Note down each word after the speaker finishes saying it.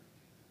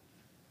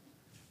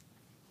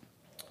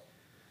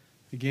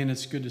Again,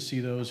 it's good to see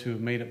those who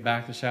have made it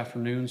back this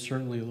afternoon.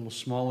 Certainly a little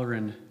smaller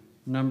in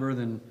number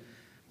than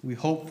we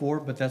hoped for,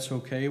 but that's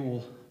okay.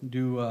 We'll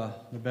do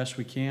the best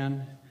we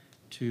can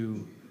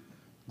to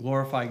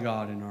glorify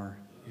God in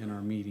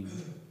our meeting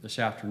this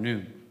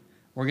afternoon.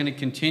 We're going to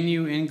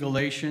continue in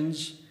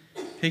Galatians,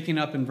 picking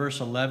up in verse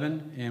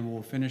 11, and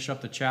we'll finish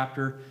up the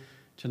chapter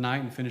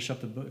tonight and finish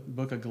up the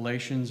book of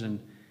Galatians. And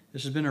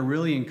this has been a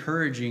really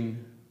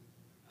encouraging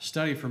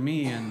study for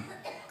me, and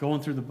going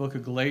through the book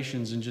of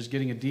Galatians and just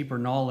getting a deeper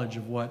knowledge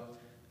of what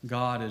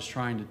God is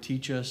trying to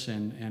teach us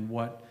and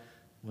what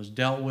was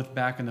dealt with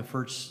back in the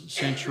first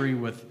century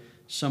with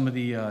some of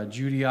the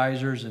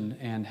Judaizers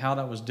and how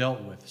that was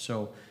dealt with.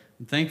 So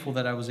I'm thankful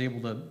that I was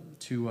able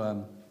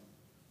to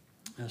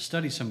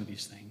study some of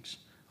these things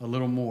a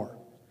little more.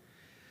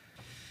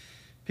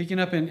 Picking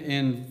up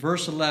in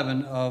verse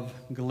 11 of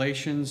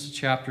Galatians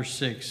chapter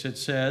 6, it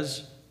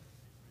says,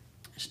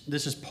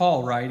 this is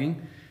Paul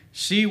writing,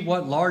 "See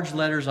what large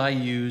letters I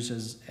use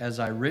as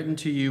I written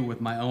to you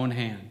with my own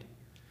hand."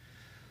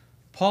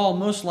 Paul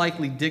most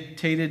likely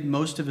dictated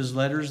most of his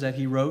letters that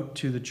he wrote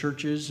to the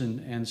churches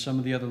and some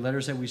of the other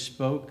letters that we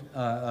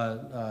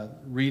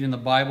read in the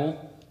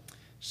Bible.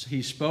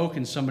 He spoke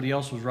and somebody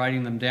else was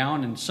writing them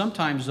down. And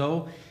sometimes,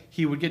 though,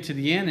 he would get to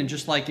the end, and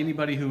just like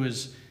anybody who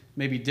is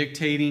maybe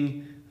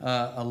dictating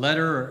a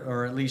letter,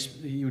 or at least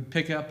he would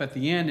pick up at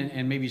the end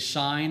and maybe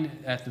sign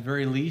at the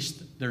very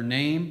least their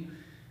name,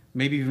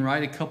 maybe even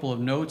write a couple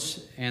of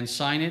notes and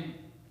sign it.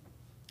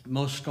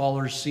 Most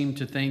scholars seem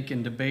to think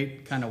and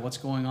debate kind of what's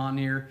going on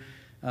here,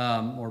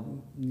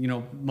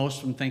 most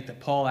of them think that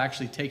Paul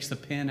actually takes the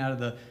pen out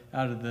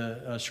of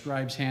the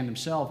scribe's hand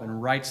himself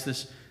and writes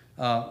this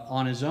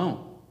on his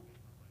own.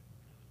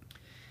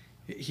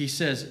 He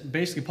says,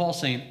 basically Paul's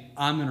saying,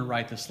 I'm going to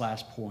write this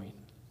last point.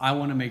 I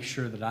want to make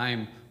sure that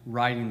I'm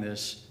writing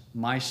this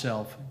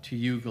myself to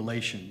you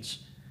Galatians.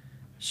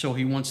 So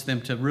he wants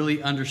them to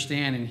really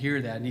understand and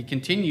hear that. And he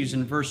continues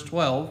in verse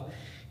 12.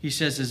 He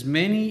says, "As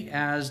many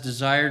as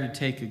desire to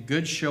take a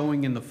good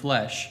showing in the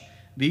flesh,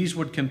 these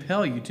would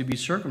compel you to be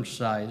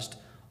circumcised,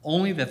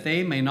 only that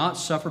they may not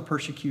suffer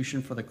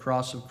persecution for the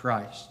cross of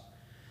Christ.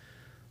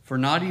 For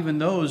not even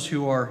those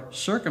who are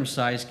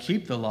circumcised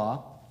keep the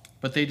law,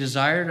 but they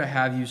desire to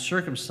have you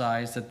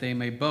circumcised that they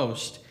may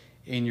boast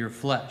in your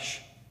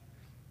flesh."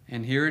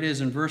 And here it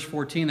is in verse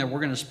 14 that we're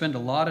going to spend a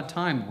lot of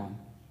time on.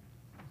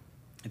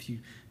 If you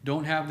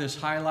don't have this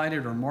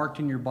highlighted or marked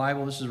in your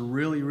Bible, this is a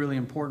really, really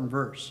important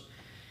verse.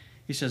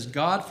 He says,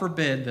 "God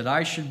forbid that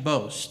I should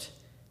boast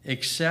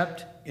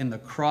except in the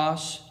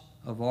cross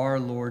of our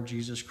Lord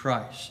Jesus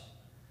Christ."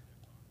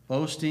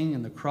 Boasting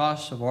in the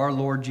cross of our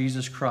Lord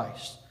Jesus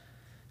Christ,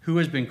 who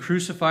has been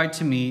crucified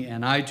to me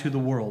and I to the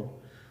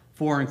world.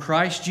 For in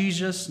Christ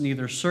Jesus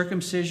neither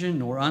circumcision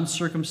nor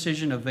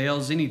uncircumcision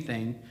avails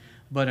anything,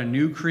 but a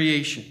new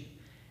creation.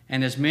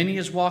 And as many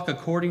as walk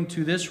according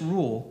to this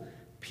rule,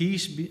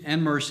 peace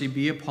and mercy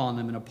be upon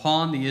them and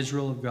upon the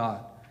Israel of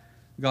God,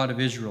 God of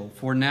Israel.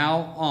 For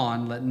now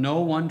on let no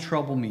one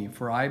trouble me,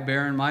 for I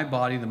bear in my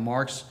body the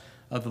marks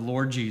of the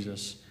Lord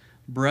Jesus.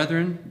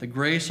 Brethren, the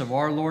grace of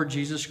our Lord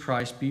Jesus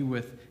Christ be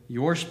with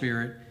your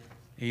spirit.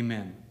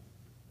 Amen.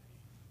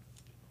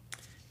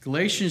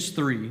 Galatians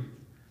 3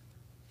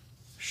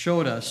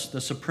 showed us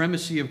the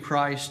supremacy of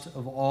Christ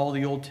of all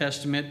the Old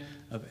Testament,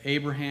 of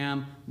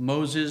Abraham,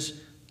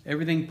 Moses,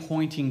 everything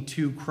pointing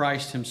to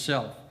Christ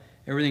himself,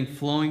 everything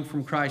flowing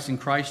from Christ and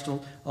Christ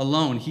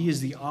alone. He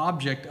is the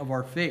object of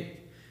our faith.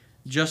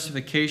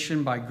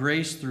 Justification by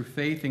grace through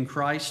faith in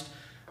Christ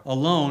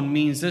alone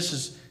means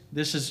this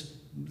is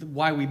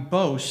why we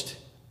boast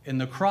in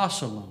the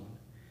cross alone.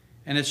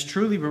 And it's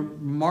truly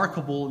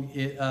remarkable,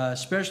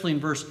 especially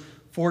in verse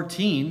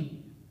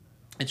 14.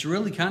 It's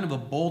really kind of a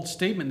bold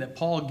statement that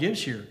Paul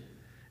gives here,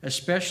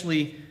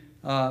 especially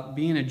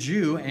being a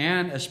Jew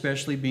and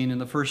especially being in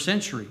the first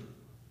century.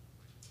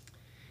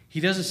 He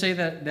doesn't say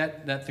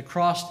that the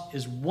cross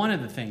is one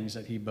of the things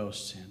that he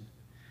boasts in.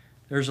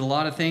 There's a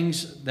lot of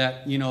things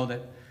that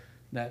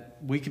that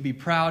we could be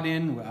proud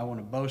in. I want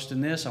to boast in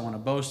this. I want to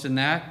boast in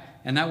that.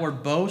 And that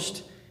word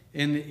boast,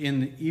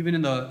 even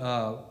in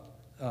the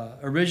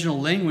original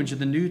language of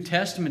the New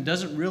Testament,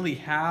 doesn't really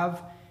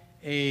have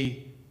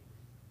a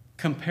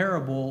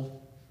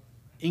comparable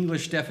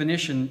English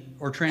definition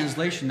or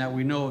translation that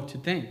we know of to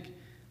think.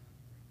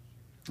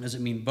 Does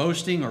it mean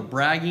boasting or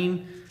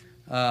bragging?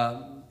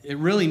 It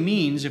really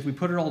means, if we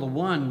put it all to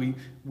one,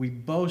 we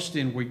boast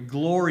in, we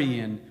glory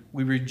in,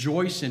 we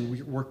rejoice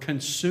in, we're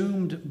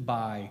consumed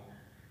by,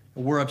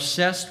 we're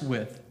obsessed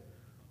with.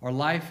 Our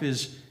life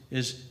is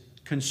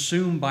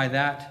consumed by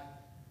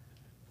that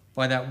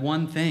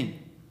one thing.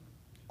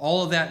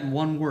 All of that in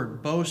one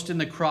word, boast in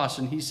the cross.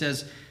 And he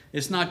says,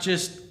 it's not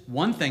just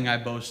one thing I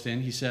boast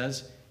in, he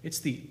says, it's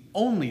the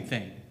only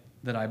thing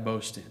that I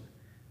boast in.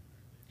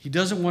 He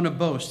doesn't want to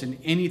boast in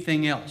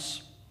anything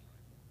else.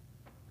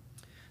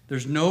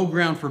 There's no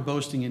ground for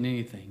boasting in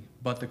anything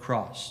but the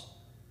cross.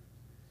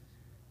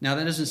 Now,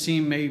 that doesn't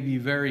seem maybe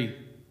very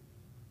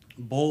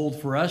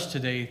bold for us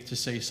today to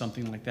say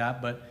something like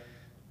that, but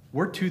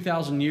We're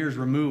 2,000 years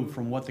removed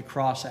from what the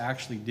cross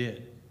actually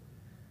did,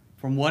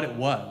 from what it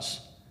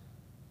was.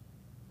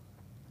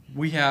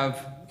 We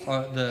have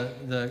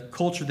the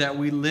culture that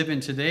we live in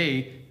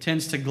today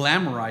tends to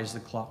glamorize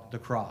the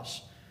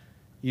cross.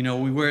 You know,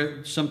 we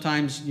wear,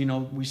 sometimes, you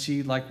know, we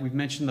see, like we've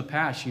mentioned in the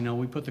past, you know,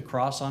 we put the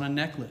cross on a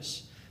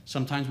necklace.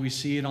 Sometimes we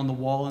see it on the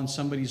wall in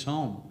somebody's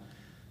home.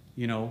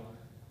 You know,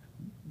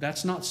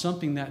 that's not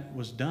something that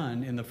was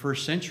done in the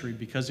first century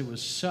because it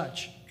was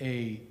such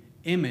a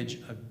image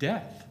of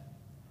death.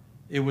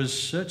 It was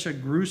such a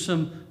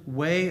gruesome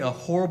way, a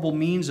horrible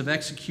means of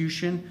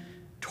execution,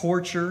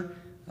 torture.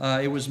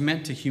 It was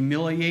meant to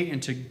humiliate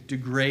and to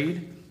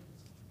degrade.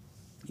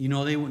 You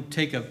know, they would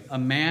take a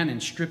man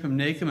and strip him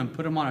naked and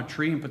put him on a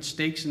tree and put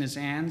stakes in his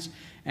hands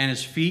and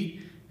his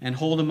feet and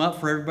hold him up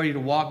for everybody to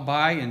walk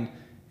by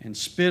and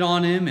spit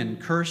on him and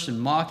curse and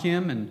mock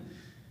him. And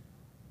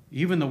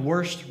even the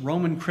worst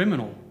Roman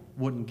criminal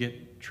wouldn't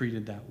get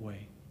treated that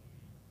way.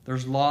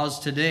 There's laws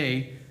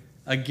today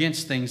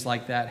against things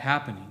like that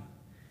happening.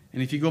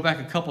 And if you go back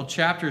a couple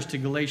chapters to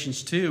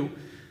Galatians 2,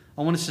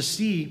 I want us to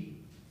see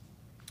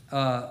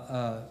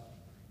how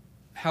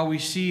we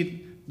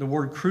see the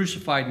word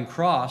crucified and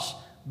cross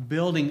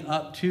building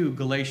up to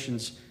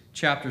Galatians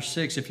chapter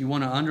 6. If you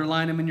want to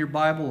underline them in your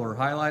Bible or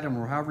highlight them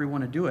or however you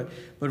want to do it.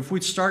 But if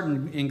we start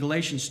in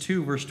Galatians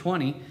 2, verse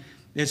 20,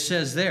 it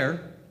says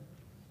there,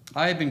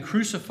 I have been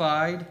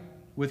crucified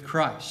with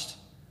Christ.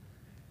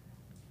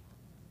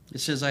 It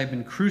says, I have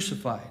been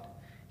crucified.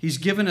 He's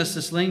given us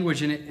this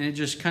language, and it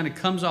just kind of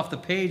comes off the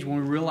page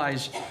when we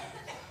realize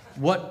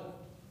what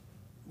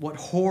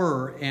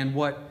horror and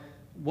what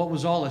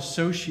was all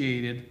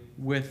associated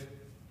with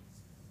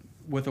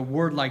a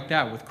word like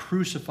that, with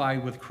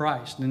crucified with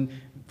Christ. And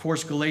of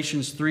course,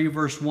 Galatians 3,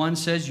 verse 1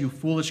 says, you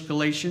foolish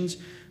Galatians,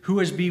 who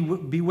has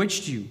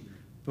bewitched you?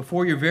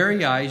 Before your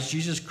very eyes,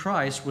 Jesus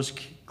Christ was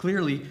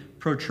clearly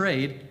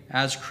portrayed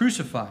as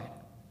crucified.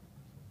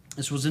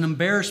 This was an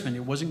embarrassment. It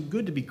wasn't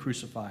good to be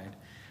crucified.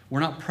 We're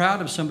not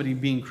proud of somebody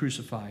being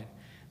crucified.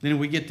 Then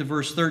we get to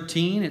verse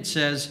 13. It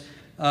says,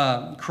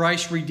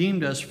 Christ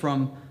redeemed us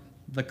from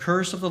the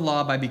curse of the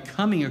law by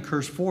becoming a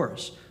curse for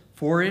us.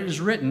 For it is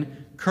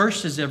written,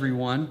 cursed is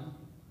everyone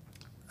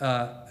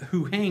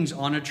who hangs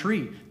on a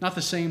tree. Not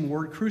the same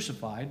word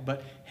crucified,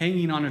 but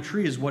hanging on a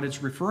tree is what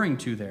it's referring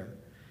to there.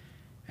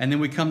 And then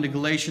we come to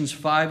Galatians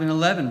 5 and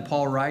 11.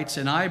 Paul writes,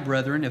 and I,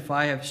 brethren, if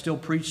I have still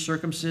preached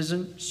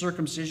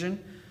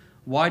circumcision,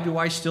 why do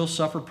I still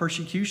suffer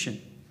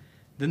persecution?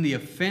 Then the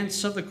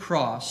offense of the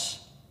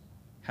cross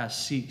has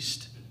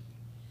ceased.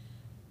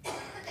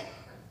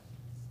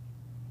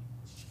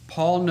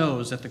 Paul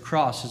knows that the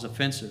cross is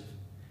offensive.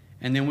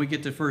 And then we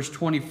get to verse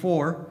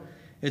 24.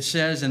 It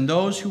says, and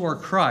those who are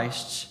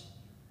Christ's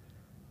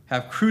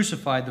have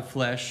crucified the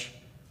flesh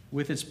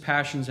with its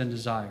passions and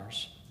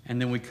desires. And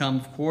then we come,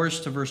 of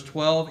course, to verse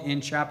 12 in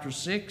chapter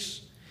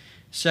 6.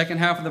 Second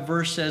half of the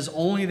verse says,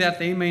 only that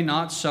they may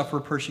not suffer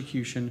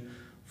persecution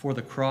for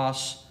the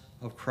cross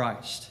of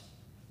Christ.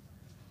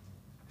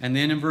 And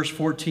then in verse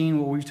 14,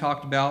 what we've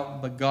talked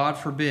about, but God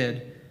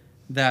forbid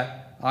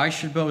that I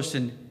should boast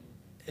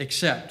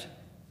except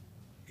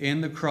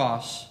in the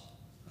cross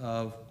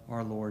of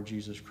our Lord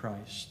Jesus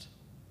Christ.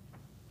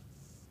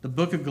 The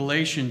book of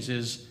Galatians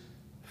is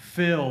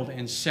filled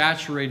and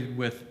saturated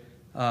with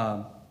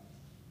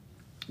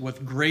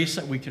grace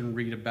that we can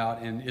read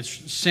about, and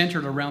it's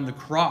centered around the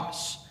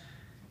cross.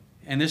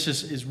 And this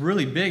is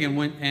really big, and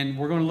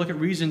we're going to look at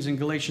reasons in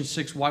Galatians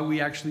 6 why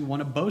we actually want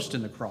to boast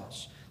in the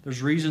cross.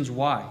 There's reasons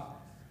why.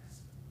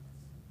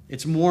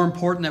 It's more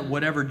important that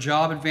whatever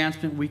job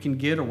advancement we can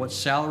get, or what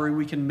salary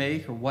we can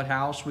make, or what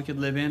house we could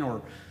live in,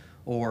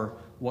 or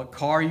what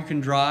car you can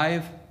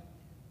drive.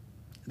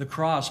 The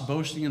cross,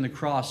 boasting in the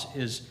cross,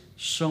 is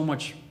so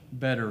much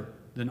better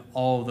than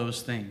all of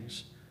those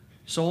things.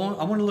 So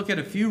I want to look at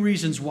a few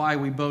reasons why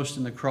we boast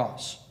in the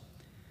cross.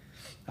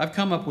 I've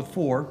come up with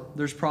 4.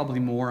 There's probably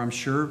more, I'm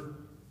sure.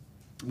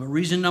 But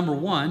reason number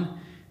 1,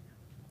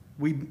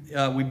 we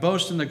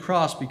boast in the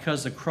cross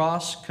because the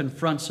cross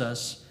confronts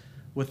us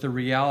with the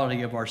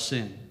reality of our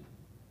sin.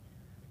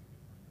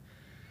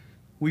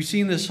 We've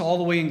seen this all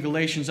the way in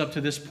Galatians up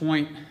to this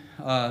point.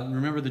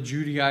 Remember, the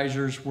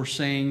Judaizers were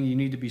saying you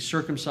need to be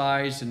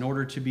circumcised in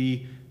order to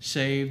be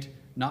saved,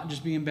 not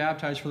just being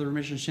baptized for the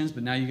remission of sins,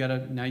 but now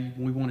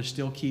we want to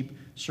still keep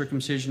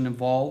circumcision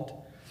involved.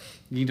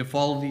 You need to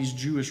follow these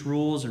Jewish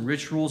rules and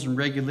rituals and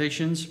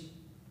regulations.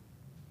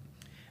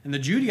 And the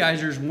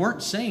Judaizers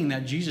weren't saying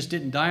that Jesus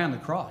didn't die on the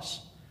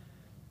cross.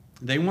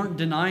 They weren't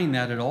denying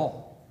that at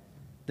all.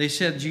 They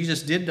said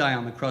Jesus did die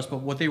on the cross,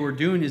 but what they were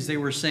doing is they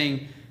were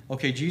saying,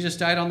 okay, Jesus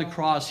died on the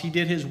cross, he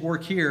did his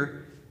work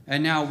here,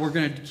 and now we're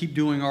going to keep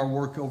doing our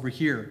work over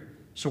here.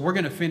 So we're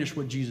going to finish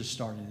what Jesus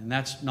started, and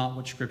that's not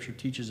what Scripture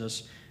teaches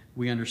us.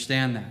 We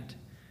understand that.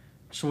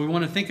 So we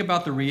want to think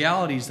about the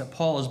realities that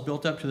Paul has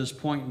built up to this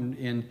point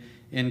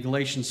in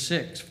Galatians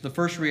 6. The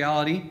first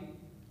reality,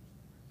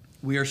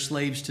 we are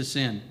slaves to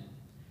sin.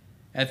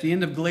 At the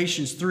end of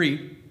Galatians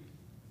 3,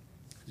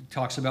 it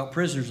talks about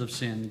prisoners of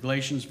sin.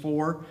 Galatians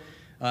 4,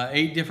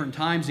 8 different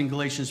times in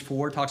Galatians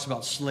 4, it talks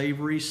about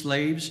slavery,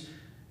 slaves.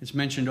 It's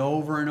mentioned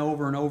over and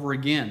over and over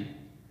again.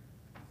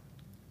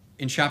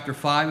 In chapter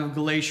 5 of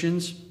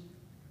Galatians,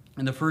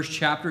 in the first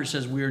chapter, it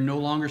says we are no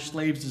longer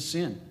slaves to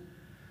sin.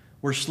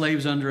 We're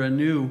slaves under a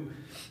new,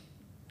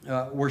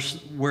 we're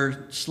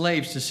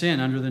slaves to sin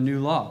under the new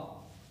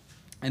law.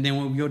 And then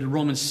when we go to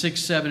Romans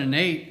 6, 7, and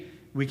 8,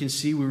 we can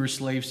see we were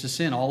slaves to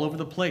sin all over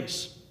the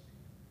place.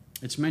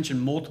 It's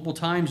mentioned multiple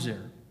times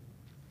there.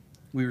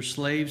 We were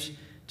slaves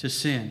to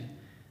sin.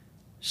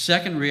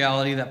 Second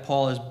reality that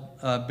Paul has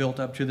built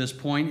up to this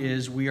point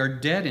is we are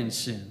dead in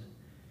sin.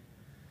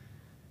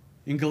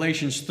 In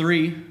Galatians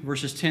 3,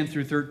 verses 10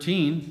 through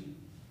 13,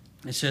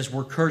 it says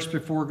we're cursed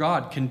before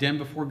God, condemned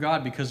before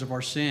God because of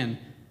our sin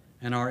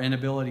and our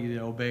inability to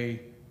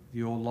obey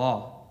the old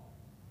law.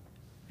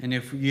 And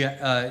if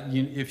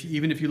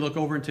you look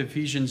over into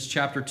Ephesians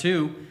chapter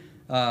 2,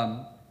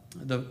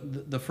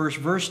 the first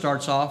verse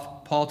starts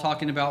off, Paul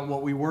talking about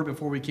what we were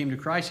before we came to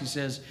Christ. He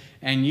says,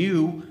 and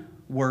you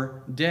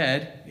were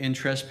dead in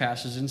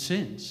trespasses and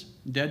sins,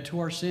 dead to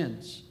our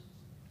sins.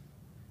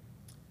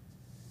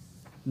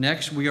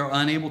 Next, we are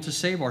unable to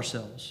save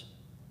ourselves.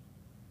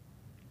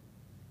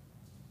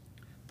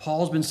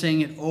 Paul's been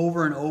saying it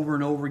over and over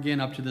and over again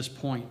up to this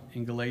point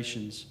in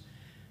Galatians.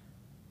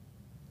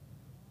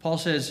 Paul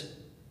says,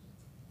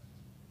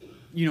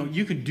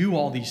 you could do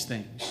all these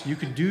things. You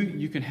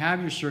can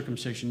have your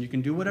circumcision. You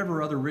can do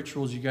whatever other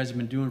rituals you guys have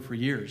been doing for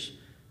years.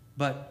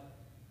 But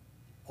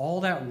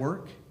all that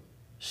work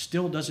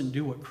still doesn't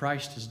do what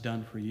Christ has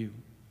done for you.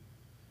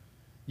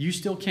 You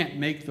still can't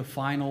make the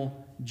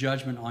final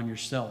judgment on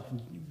yourself.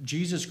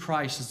 Jesus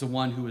Christ is the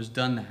one who has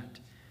done that.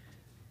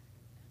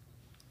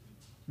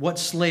 What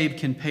slave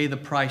can pay the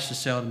price to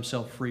set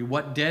himself free?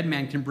 What dead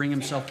man can bring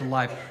himself to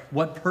life?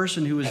 What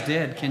person who is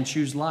dead can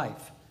choose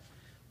life?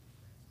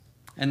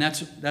 And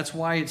that's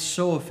why it's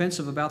so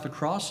offensive about the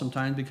cross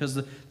sometimes, because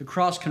the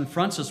cross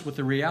confronts us with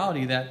the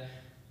reality that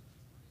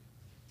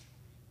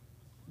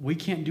we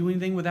can't do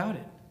anything without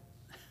it.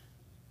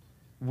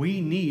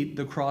 We need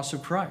the cross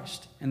of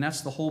Christ. And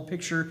that's the whole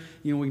picture.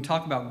 We can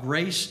talk about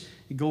grace,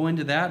 go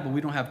into that, but we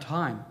don't have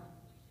time.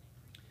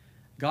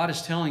 God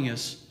is telling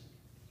us,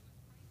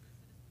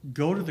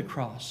 go to the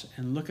cross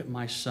and look at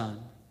my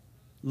Son.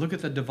 Look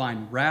at the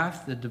divine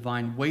wrath, the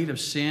divine weight of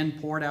sin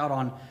poured out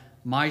on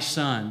my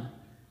Son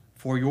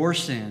for your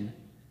sin.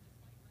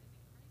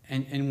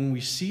 And when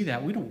we see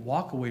that, we don't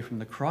walk away from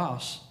the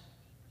cross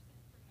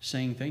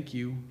saying, thank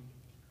you,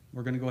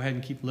 we're going to go ahead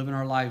and keep living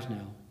our lives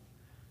now.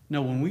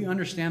 No, when we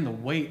understand the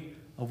weight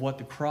of what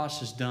the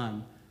cross has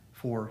done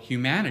for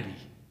humanity,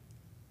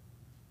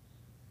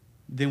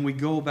 then we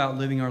go about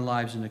living our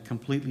lives in a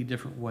completely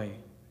different way.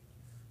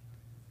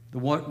 The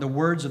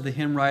words of the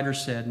hymn writer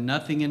said,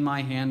 nothing in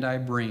my hand I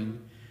bring,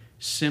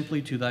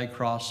 simply to thy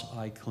cross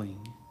I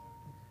cling.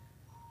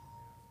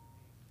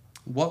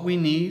 What we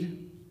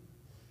need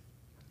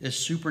is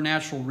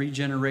supernatural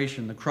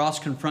regeneration. The cross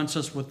confronts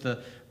us with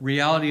the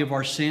reality of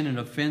our sin and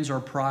offends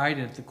our pride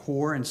at the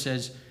core and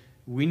says,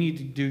 we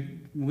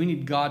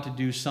need God to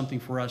do something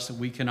for us that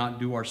we cannot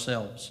do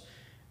ourselves.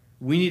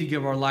 We need to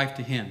give our life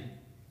to Him.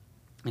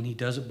 And He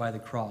does it by the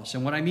cross.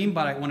 And what I mean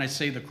by when I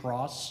say the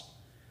cross,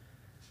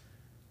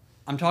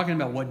 I'm talking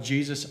about what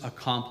Jesus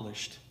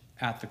accomplished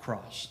at the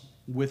cross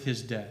with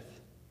His death.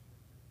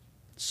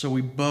 So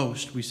we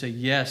boast. We say,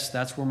 yes,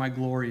 that's where my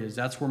glory is.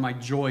 That's where my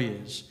joy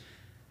is.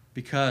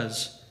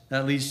 Because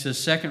that leads to the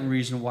second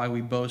reason why we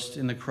boast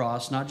in the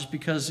cross. Not just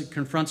because it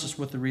confronts us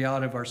with the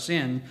reality of our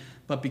sin,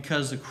 but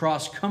because the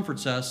cross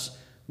comforts us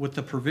with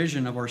the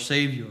provision of our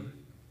Savior.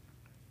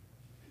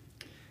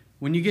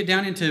 When you get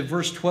down into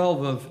verse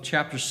 12 of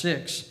chapter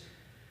 6,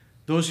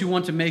 those who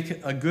want to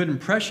make a good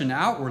impression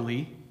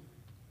outwardly,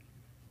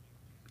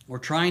 or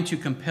trying to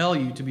compel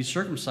you to be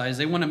circumcised,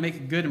 they want to make a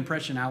good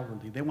impression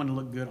outwardly. They want to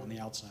look good on the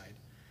outside,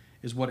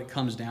 is what it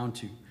comes down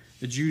to.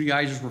 The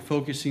Judaizers were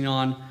focusing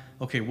on,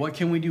 okay, what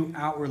can we do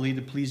outwardly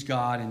to please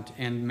God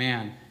and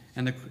man?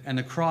 And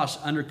the cross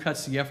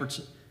undercuts the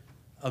efforts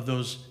of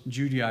those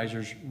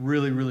Judaizers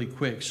really, really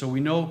quick. So we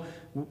know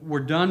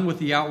we're done with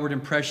the outward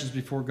impressions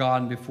before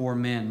God and before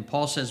men.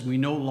 Paul says we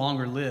no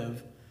longer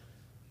live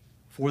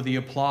for the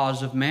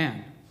applause of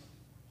man.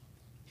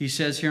 He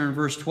says here in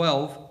verse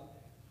 12,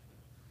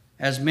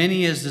 as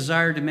many as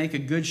desire to make a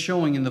good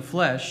showing in the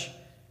flesh,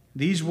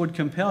 these would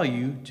compel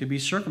you to be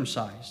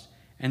circumcised.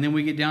 And then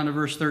we get down to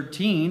verse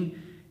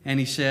 13, and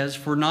he says,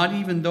 for not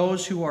even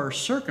those who are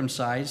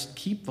circumcised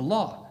keep the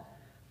law,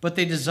 but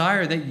they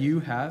desire to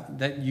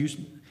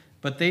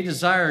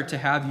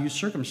have you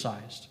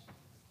circumcised.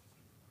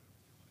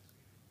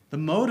 The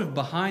motive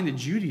behind the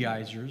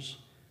Judaizers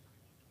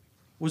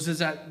was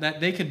that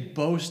they could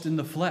boast in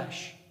the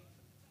flesh.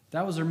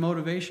 That was their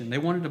motivation. They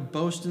wanted to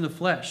boast in the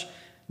flesh.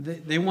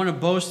 They want to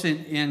boast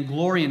in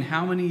glory in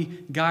how many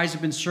guys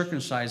have been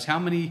circumcised, how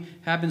many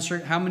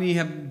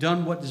have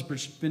done what has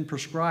been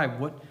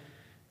prescribed.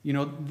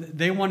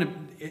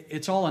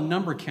 It's all a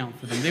number count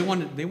for them.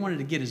 They wanted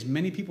to get as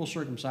many people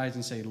circumcised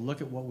and say,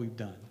 look at what we've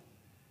done.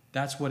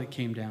 That's what it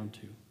came down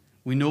to.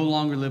 We no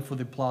longer live for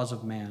the applause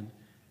of man,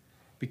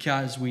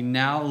 because we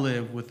now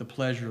live with the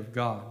pleasure of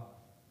God.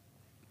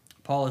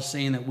 Paul is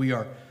saying that we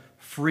are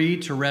free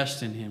to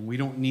rest in him. We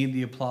don't need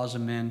the applause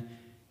of men,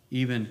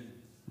 even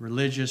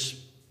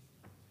religious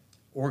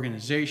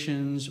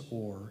organizations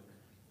or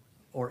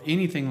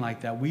anything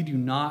like that. We do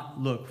not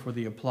look for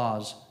the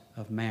applause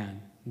of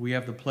man. We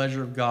have the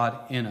pleasure of God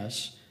in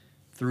us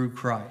through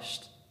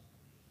Christ.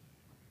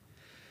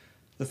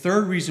 The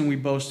third reason we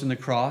boast in the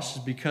cross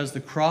is because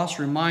the cross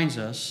reminds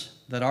us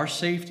that our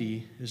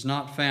safety is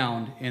not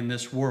found in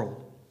this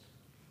world.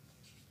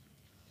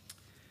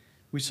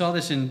 We saw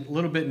this a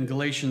little bit in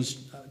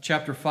Galatians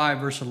chapter 5,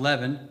 verse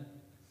 11.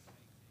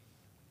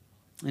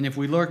 And if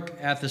we look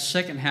at the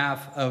second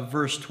half of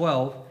verse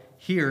 12,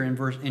 here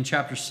in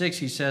chapter 6,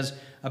 he says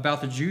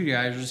about the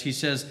Judaizers, he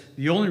says,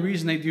 the only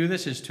reason they do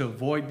this is to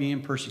avoid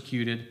being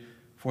persecuted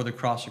for the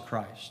cross of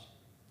Christ.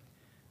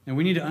 And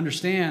we need to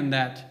understand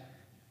that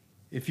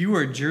if you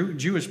were a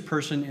Jewish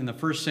person in the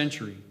first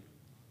century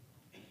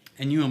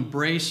and you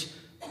embrace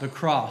the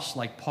cross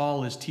like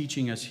Paul is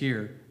teaching us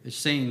here, is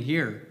saying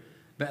here,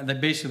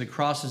 that basically the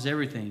cross is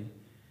everything,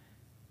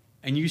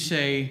 and you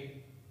say,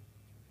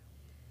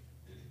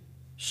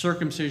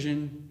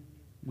 circumcision,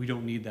 we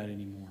don't need that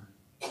anymore.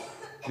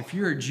 If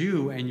you're a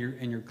Jew and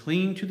you're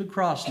clinging to the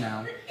cross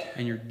now,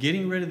 and you're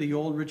getting rid of the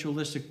old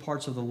ritualistic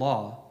parts of the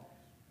law,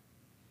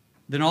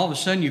 then all of a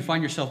sudden you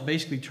find yourself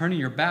basically turning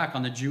your back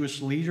on the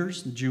Jewish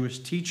leaders, the Jewish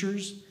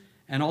teachers,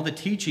 and all the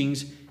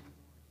teachings,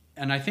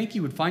 and I think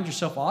you would find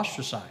yourself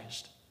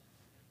ostracized.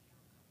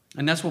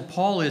 And that's what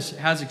Paul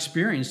has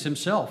experienced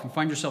himself. You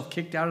find yourself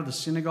kicked out of the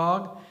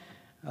synagogue,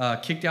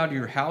 kicked out of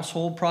your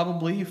household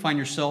probably. You find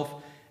yourself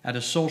as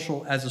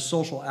a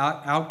social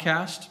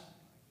outcast,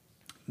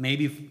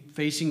 maybe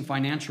facing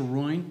financial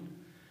ruin,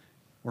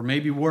 or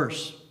maybe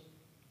worse.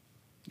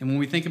 And when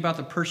we think about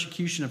the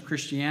persecution of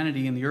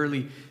Christianity in the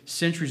early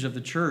centuries of the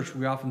church,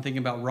 we often think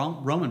about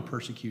Roman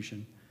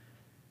persecution.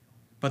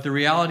 But the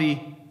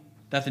reality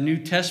that the New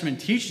Testament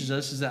teaches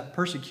us is that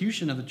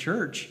persecution of the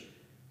church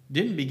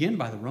didn't begin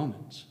by the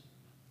Romans.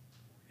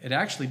 It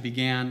actually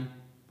began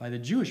by the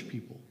Jewish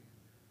people.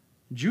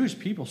 Jewish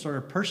people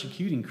started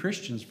persecuting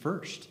Christians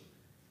first.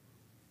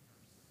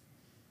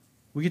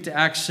 We get to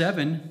Acts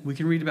 7, we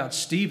can read about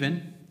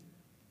Stephen,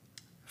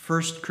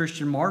 first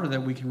Christian martyr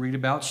that we can read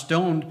about,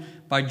 stoned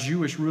by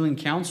Jewish ruling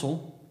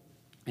council.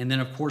 And then,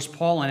 of course,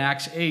 Paul in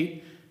Acts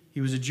 8,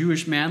 he was a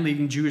Jewish man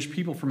leading Jewish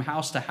people from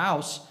house to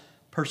house,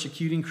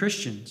 persecuting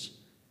Christians.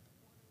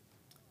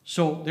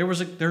 So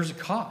there's a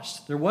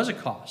cost. There was a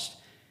cost.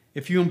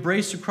 If you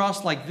embrace the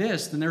cross like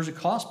this, then there's a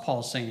cost,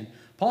 Paul's saying.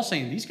 Paul's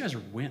saying these guys are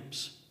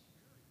wimps.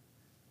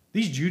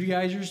 These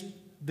Judaizers,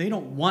 they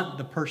don't want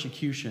the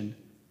persecution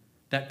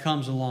that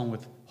comes along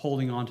with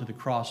holding on to the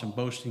cross and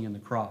boasting in the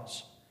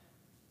cross.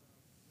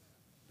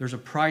 There's a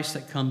price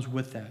that comes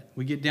with that.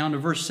 We get down to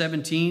verse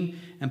 17,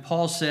 and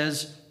Paul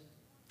says,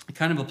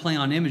 kind of a play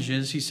on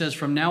images, he says,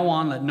 "From now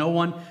on, let no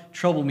one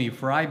trouble me,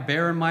 for I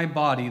bear in my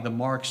body the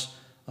marks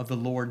of the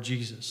Lord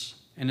Jesus."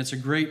 And it's a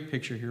great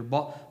picture here.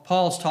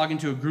 Paul's talking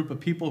to a group of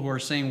people who are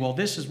saying, well,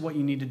 this is what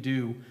you need to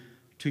do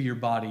to your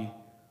body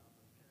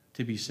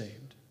to be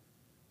saved.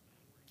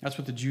 That's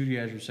what the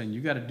Judaizers are saying.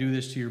 You've got to do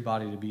this to your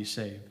body to be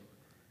saved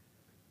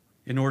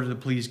in order to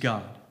please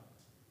God.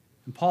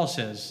 And Paul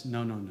says,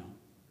 no.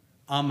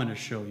 I'm going to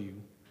show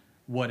you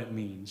what it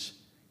means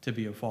to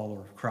be a follower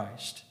of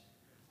Christ.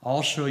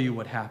 I'll show you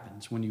what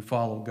happens when you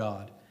follow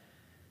God.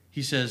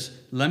 He says,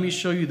 let me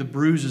show you the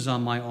bruises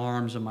on my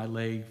arms and my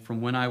leg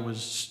from when I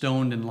was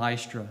stoned in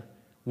Lystra,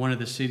 one of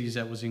the cities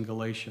that was in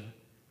Galatia.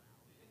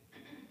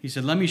 He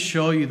said, let me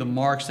show you the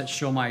marks that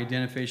show my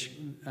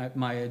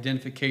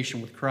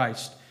identification with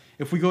Christ.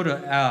 If we go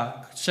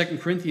to 2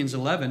 Corinthians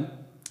 11,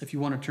 if you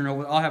want to turn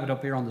over, I'll have it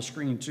up here on the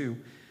screen too.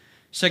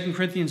 2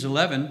 Corinthians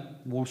 11,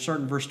 we'll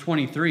start in verse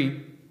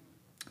 23.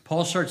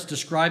 Paul starts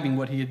describing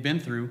what he had been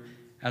through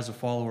as a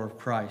follower of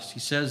Christ. He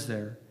says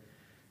there,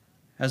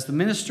 as the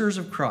ministers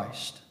of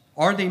Christ,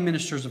 are they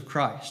ministers of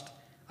Christ?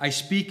 I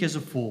speak as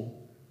a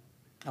fool.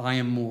 I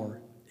am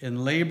more.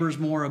 In labors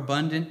more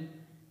abundant,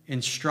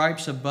 in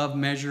stripes above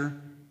measure,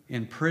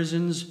 in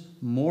prisons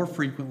more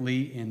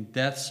frequently, in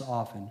deaths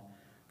often.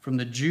 From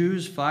the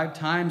Jews 5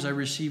 times I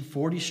received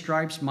 40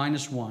 stripes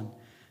minus 1.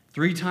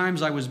 3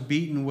 times I was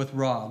beaten with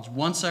rods.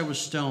 Once I was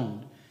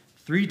stoned.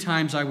 3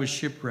 times I was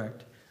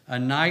shipwrecked. A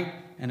night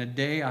and a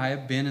day I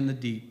have been in the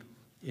deep.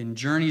 In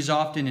journeys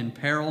often, in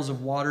perils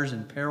of waters,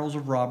 in perils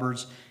of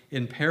robbers,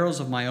 in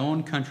perils of my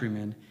own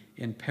countrymen,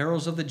 in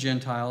perils of the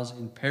Gentiles,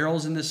 in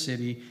perils in the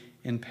city,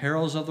 in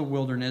perils of the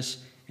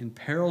wilderness, in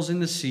perils in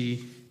the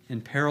sea,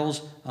 in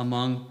perils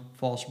among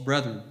false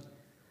brethren.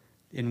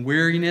 In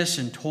weariness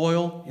and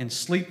toil, in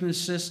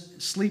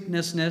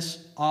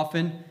sleeplessness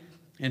often,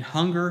 in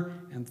hunger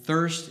and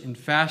thirst, in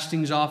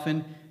fastings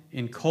often,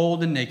 in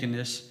cold and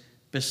nakedness,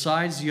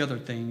 besides the other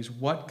things,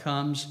 what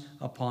comes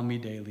upon me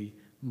daily,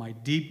 my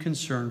deep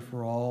concern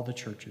for all the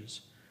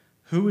churches.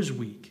 Who is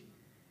weak,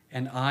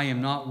 and I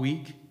am not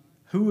weak?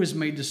 Who is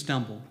made to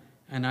stumble,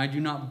 and I do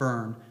not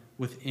burn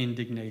with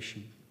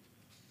indignation?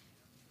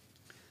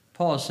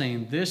 Paul is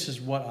saying, this is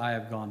what I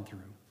have gone through,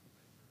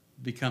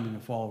 becoming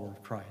a follower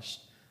of Christ.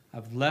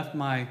 I've left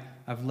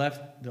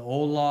the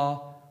old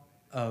law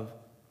of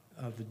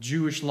the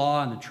Jewish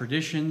law and the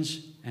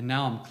traditions, and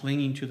now I'm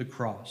clinging to the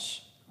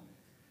cross.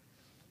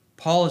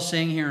 Paul is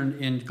saying here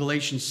in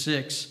Galatians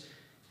 6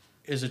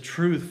 is a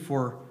truth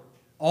for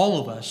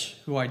all of us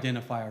who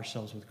identify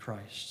ourselves with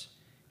Christ.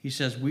 He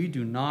says, we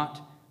do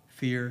not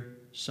fear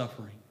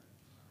suffering.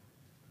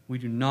 We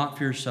do not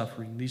fear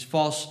suffering. These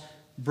false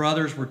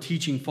brothers were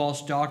teaching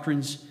false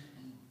doctrines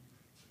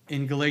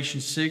in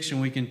Galatians 6,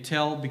 and we can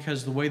tell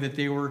because of the way that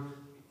they were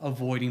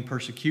avoiding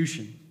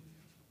persecution.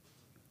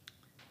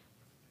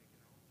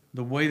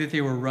 The way that they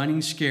were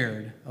running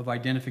scared of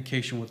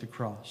identification with the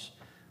cross.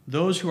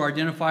 Those who are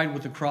identified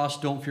with the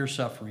cross don't fear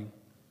suffering.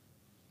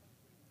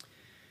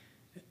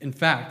 In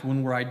fact,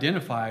 when we're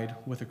identified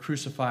with a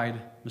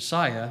crucified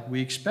Messiah, we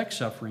expect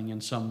suffering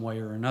in some way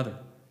or another.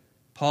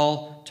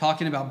 Paul,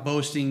 talking about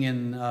boasting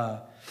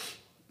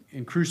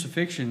in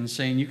crucifixion,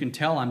 saying, you can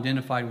tell I'm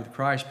identified with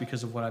Christ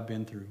because of what I've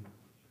been through.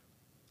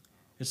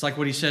 It's like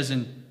what he says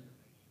in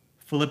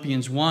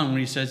Philippians 1, when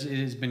he says, it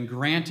has been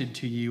granted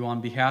to you on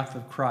behalf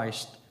of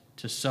Christ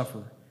to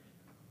suffer.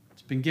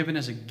 It's been given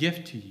as a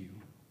gift to you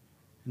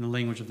in the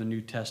language of the New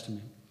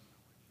Testament.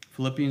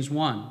 Philippians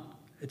 1,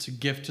 it's a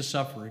gift to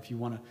suffer, if you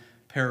want to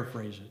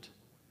paraphrase it.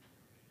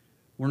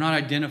 We're not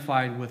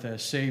identified with a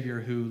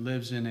Savior who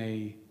lives in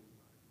a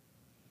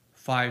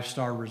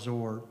 5-star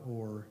resort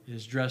or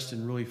is dressed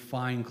in really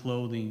fine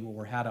clothing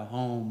or had a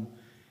home,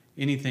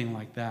 anything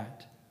like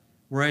that.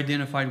 We're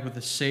identified with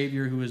a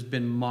Savior who has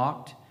been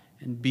mocked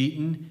and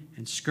beaten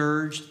and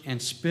scourged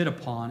and spit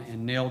upon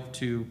and nailed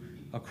to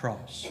a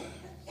cross.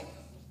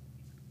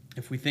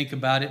 If we think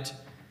about it,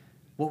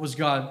 what was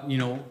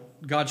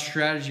God's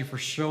strategy for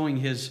showing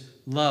his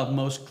love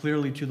most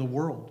clearly to the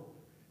world?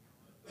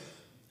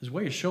 His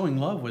way of showing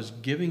love was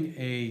giving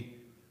a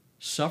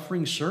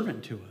suffering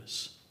servant to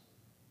us.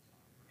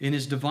 In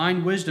his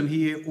divine wisdom,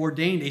 he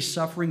ordained a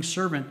suffering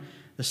servant,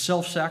 the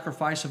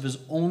self-sacrifice of his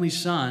only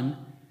Son,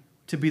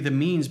 to be the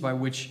means by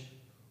which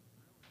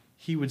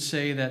he would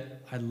say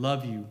that I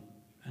love you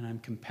and I'm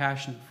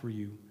compassionate for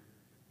you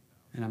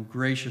and I'm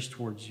gracious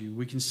towards you.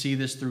 We can see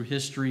this through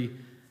history.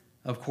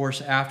 Of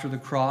course, after the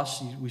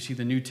cross, we see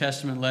the New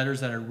Testament letters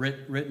that are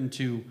written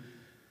to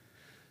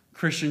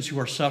Christians who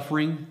are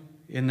suffering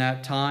in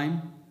that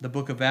time. The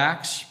book of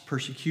Acts,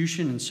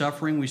 persecution and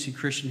suffering. We see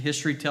Christian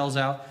history tells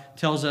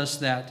us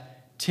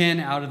that 10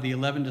 out of the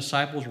 11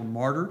 disciples were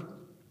martyred.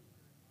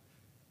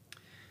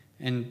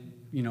 And,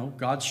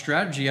 God's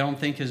strategy, I don't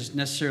think, has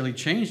necessarily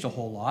changed a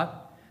whole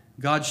lot.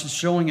 God's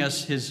showing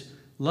us his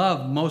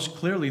love most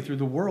clearly through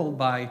the world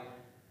by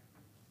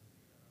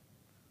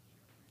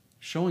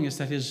showing us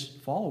that his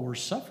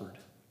followers suffered.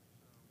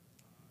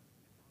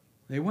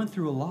 They went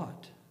through a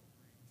lot.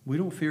 We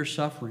don't fear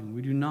suffering.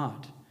 We do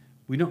not.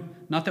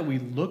 Not that we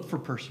look for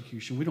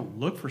persecution. We don't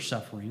look for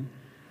suffering.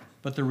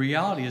 But the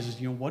reality is,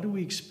 what do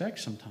we expect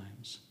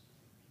sometimes?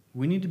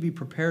 We need to be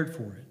prepared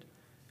for it.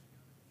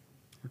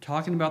 We're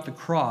talking about the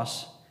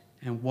cross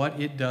and what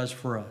it does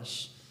for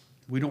us.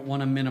 We don't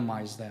want to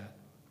minimize that.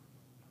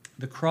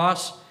 The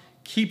cross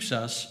keeps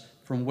us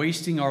from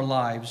wasting our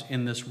lives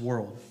in this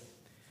world.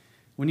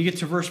 When you get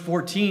to verse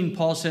 14,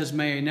 Paul says,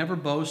 may I never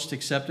boast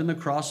except in the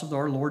cross of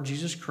our Lord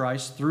Jesus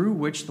Christ, through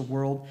which the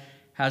world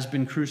has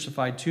been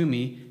crucified to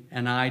me,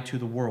 and I to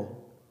the world.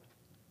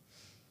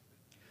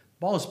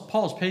 Paul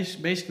is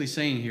basically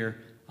saying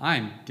here,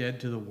 I'm dead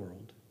to the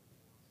world,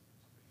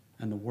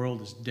 and the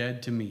world is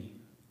dead to me.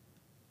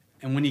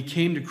 And when he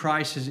came to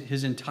Christ,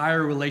 his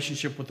entire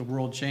relationship with the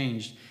world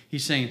changed.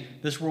 He's saying,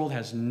 this world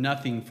has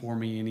nothing for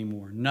me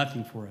anymore,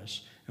 nothing for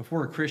us. If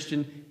we're a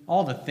Christian,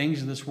 all the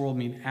things of this world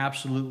mean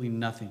absolutely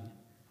nothing.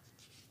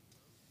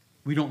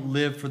 We don't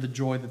live for the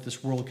joy that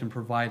this world can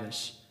provide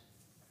us.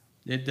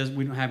 We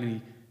don't have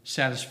any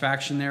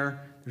satisfaction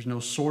there. There's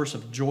no source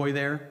of joy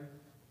there.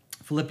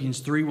 Philippians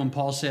 3, when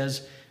Paul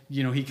says,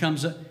 he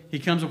comes up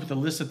with a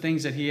list of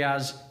things that he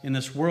has in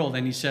this world,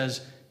 and he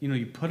says,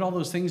 you put all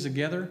those things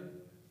together,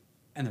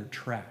 and they're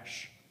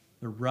trash.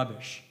 They're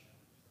rubbish.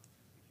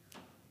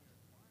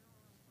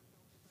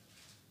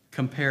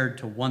 Compared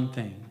to one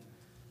thing.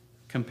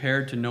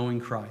 Compared to knowing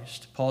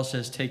Christ. Paul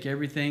says, take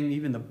everything,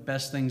 even the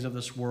best things of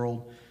this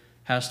world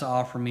has to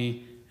offer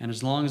me, and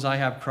as long as I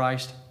have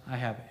Christ, I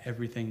have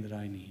everything that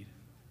I need.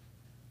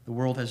 The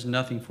world has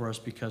nothing for us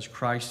because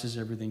Christ is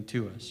everything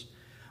to us.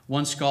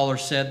 One scholar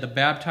said, the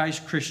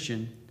baptized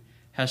Christian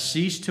has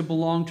ceased to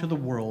belong to the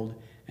world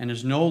and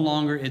is no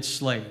longer its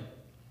slave.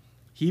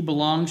 He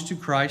belongs to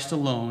Christ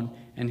alone,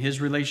 and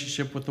his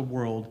relationship with the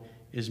world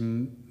is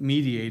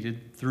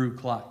mediated through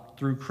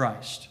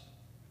Christ.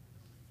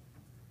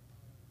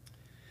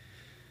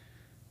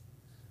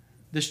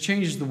 This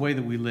changes the way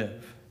that we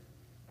live.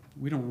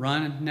 We don't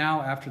run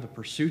now after the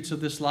pursuits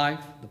of this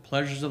life, the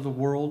pleasures of the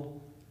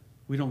world.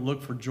 We don't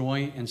look for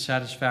joy and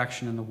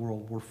satisfaction in the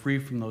world. We're free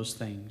from those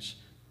things.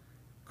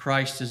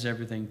 Christ is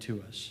everything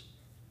to us.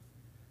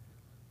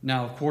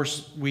 Now, of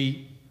course,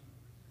 we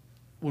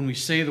when we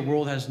say the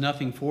world has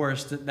nothing for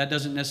us, that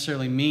doesn't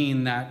necessarily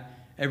mean that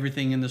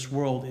everything in this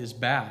world is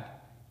bad.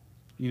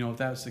 If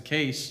that's the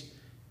case,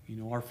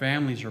 our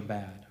families are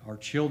bad, our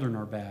children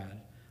are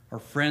bad, our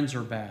friends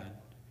are bad.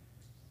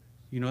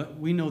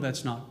 We know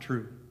that's not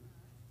true.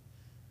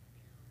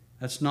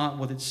 That's not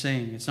what it's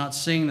saying. It's not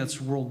saying that's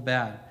the world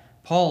bad.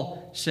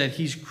 Paul said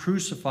he's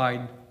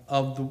crucified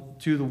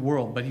to the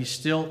world, but he's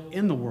still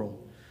in the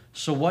world.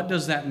 So what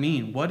does that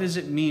mean? What does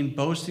it mean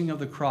boasting of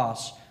the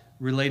cross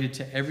related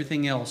to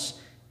everything else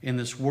in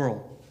this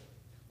world?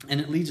 And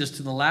it leads us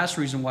to the last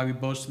reason why we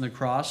boast in the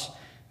cross,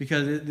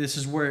 because this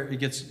is where it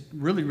gets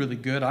really, really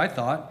good, I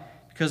thought,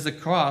 because the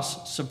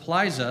cross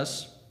supplies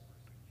us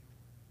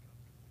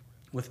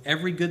with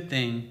every good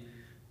thing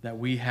that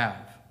we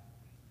have.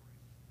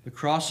 The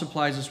cross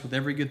supplies us with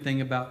every good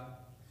thing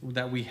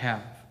that we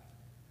have.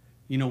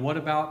 What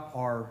about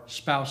our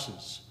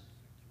spouses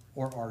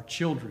or our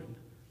children?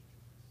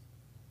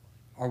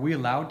 Are we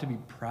allowed to be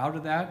proud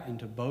of that and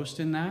to boast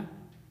in that?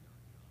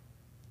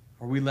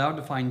 Are we allowed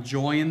to find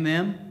joy in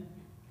them?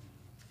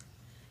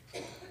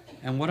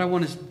 And what I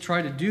want to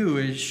try to do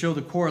is show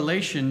the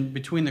correlation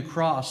between the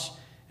cross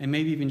and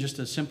maybe even just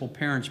a simple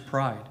parent's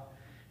pride.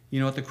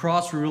 At the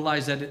cross, we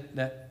realize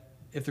that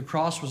if the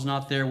cross was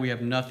not there, we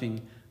have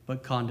nothing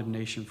but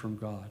condemnation from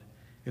God.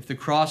 If the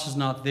cross is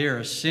not there,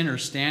 a sinner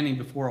standing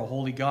before a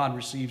holy God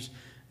receives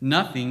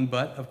nothing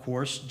but, of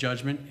course,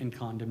 judgment and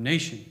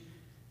condemnation.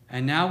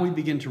 And now we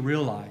begin to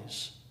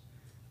realize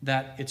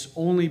that it's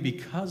only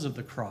because of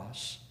the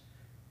cross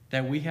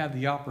that we have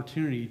the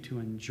opportunity to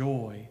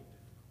enjoy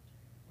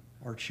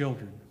our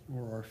children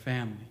or our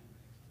family.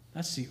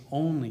 That's the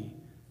only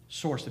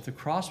source. If the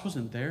cross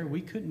wasn't there,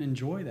 we couldn't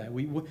enjoy that.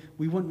 We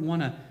wouldn't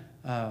want to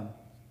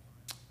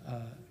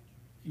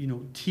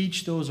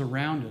teach those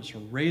around us or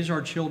raise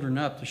our children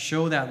up to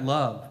show that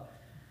love.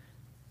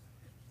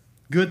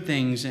 Good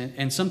things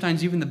and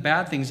sometimes even the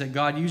bad things that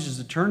God uses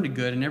to turn to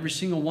good, and every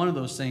single one of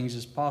those things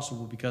is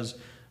possible because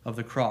of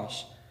the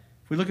cross.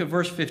 If we look at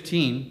verse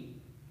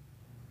 15,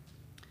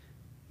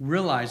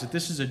 realize that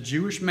this is a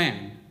Jewish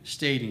man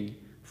stating,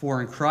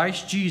 "For in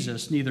Christ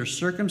Jesus neither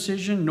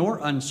circumcision nor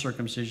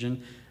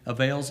uncircumcision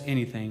avails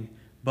anything,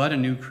 but a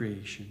new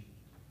creation."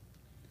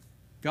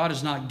 God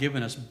has not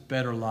given us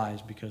better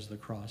lives because of the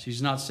cross.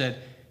 He's not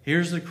said,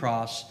 "Here's the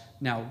cross.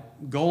 Now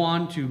go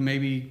on to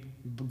maybe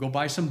go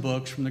buy some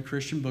books from the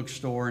Christian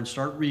bookstore and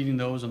start reading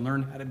those and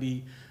learn how to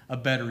be a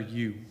better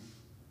you."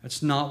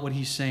 That's not what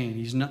he's saying.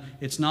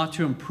 It's not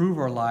to improve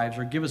our lives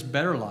or give us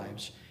better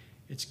lives.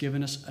 It's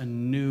given us a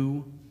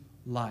new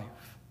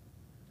life,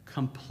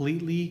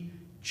 completely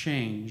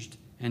changed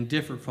and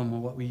different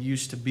from what we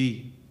used to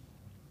be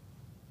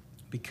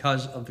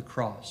because of the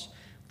cross.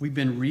 We've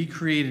been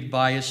recreated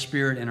by His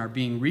Spirit and are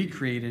being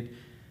recreated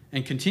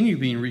and continue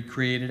being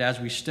recreated as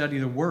we study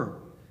the Word.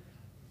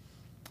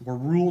 We're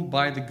ruled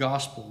by the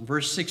gospel.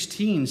 Verse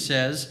 16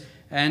 says,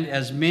 "And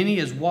as many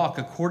as walk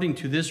according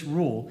to this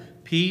rule,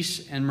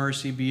 peace and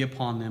mercy be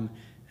upon them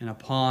and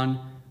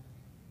upon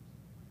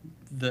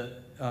the,"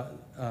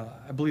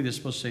 I believe it's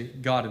supposed to say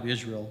God of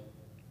Israel.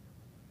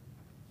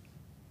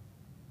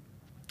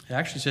 It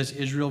actually says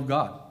Israel of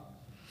God.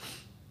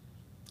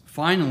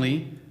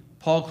 Finally,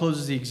 Paul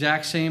closes the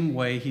exact same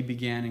way he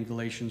began in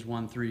Galatians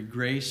 1:3.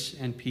 "Grace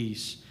and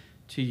peace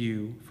to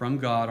you from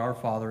God our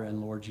Father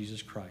and Lord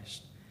Jesus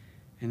Christ."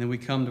 And then we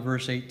come to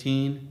verse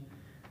 18.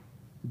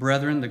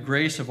 "Brethren, the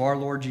grace of our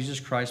Lord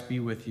Jesus Christ be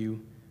with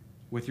you,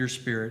 with your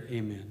spirit.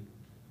 Amen."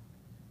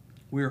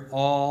 We are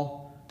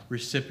all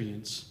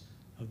recipients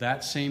of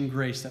that same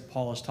grace that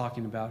Paul is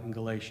talking about in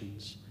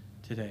Galatians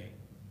today.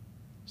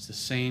 It's the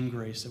same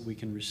grace that we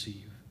can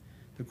receive.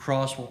 The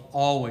cross will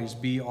always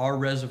be our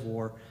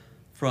reservoir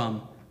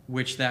from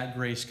which that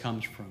grace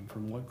comes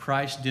from what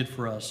Christ did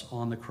for us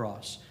on the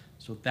cross.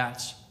 So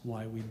that's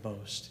why we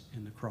boast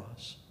in the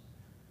cross.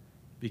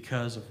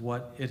 Because of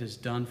what it has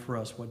done for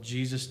us, what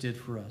Jesus did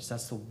for us.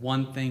 That's the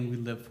one thing we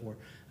live for.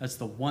 That's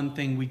the one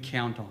thing we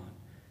count on.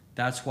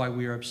 That's why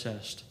we are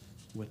obsessed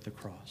with the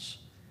cross.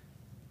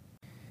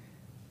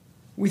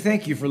 We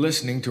thank you for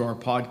listening to our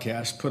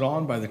podcast put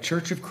on by the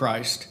Church of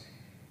Christ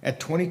at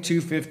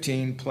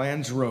 2215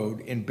 Plans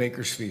Road in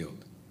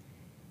Bakersfield.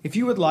 If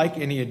you would like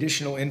any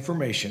additional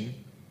information,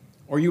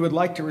 or you would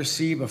like to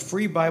receive a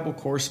free Bible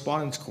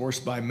correspondence course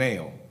by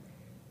mail,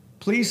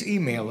 please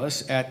email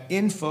us at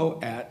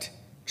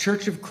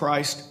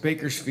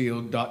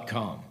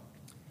info@churchofchristbakersfield.com.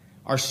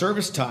 Our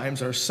service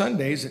times are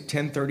Sundays at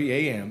 10:30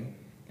 a.m.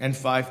 and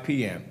 5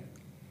 p.m.,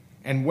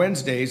 and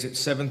Wednesdays at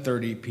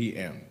 7:30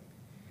 p.m.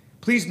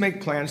 Please make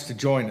plans to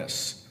join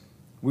us.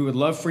 We would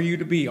love for you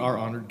to be our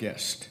honored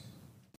guest.